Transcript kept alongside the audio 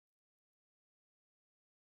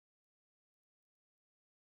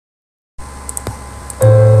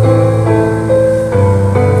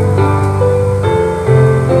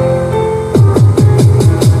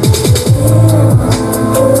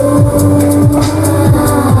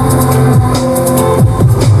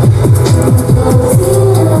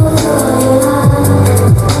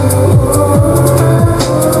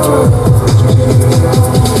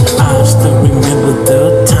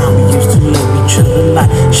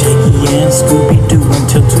Shaggy and Scooby-Doo.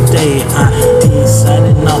 Until today I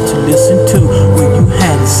decided not to listen to what you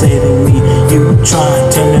had to say to me. You tried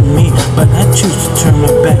telling me, but I choose to turn my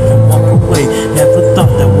back and walk away. Never thought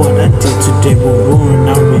that what I did today would ruin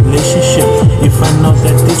our relationship. If I know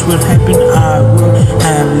that this would happen, I would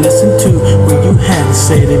have listened to what you had to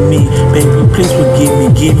say to me. Baby, please forgive me,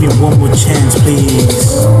 give me one more chance,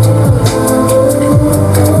 please.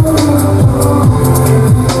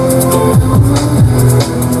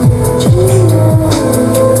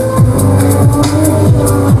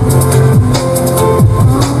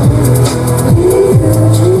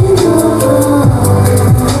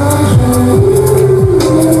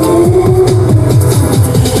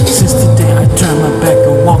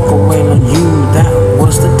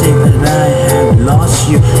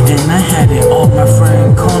 And I had it all, my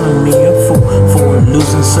friend calling me a fool for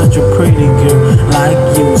losing such a pretty girl like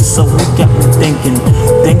you. So it got me thinking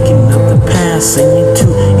of the past, saying to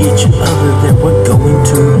each other that we're going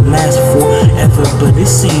to last forever. But it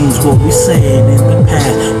seems what we said in the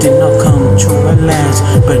past did not come true at last.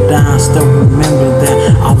 But I still remember that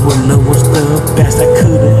our love was the best I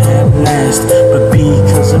could have last. But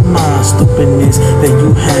because of my stupidness that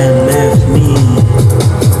you had left me.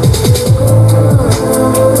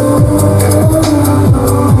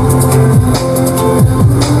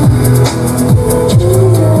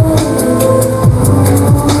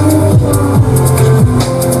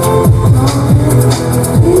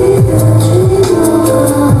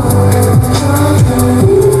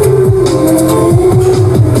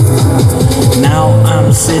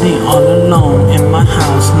 Sitting all alone in my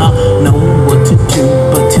house, not knowing what to do,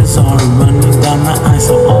 but tears are running down my eyes.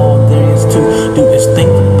 So all there is to do is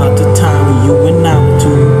think about the time you and I were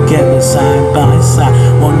together side by side,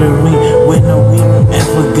 wondering when are we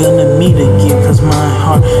ever gonna meet again. Cause my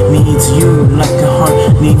heart needs you like a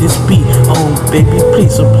heart needs its beat. Oh baby,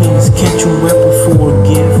 please, oh please, can't you ever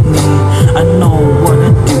forgive me? I know what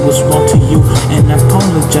I did was wrong to you, and I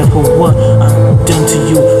apologize for what I've done to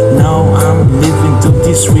you. Now I'm living through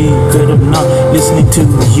this regret of not listening to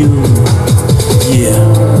you.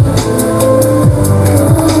 Yeah.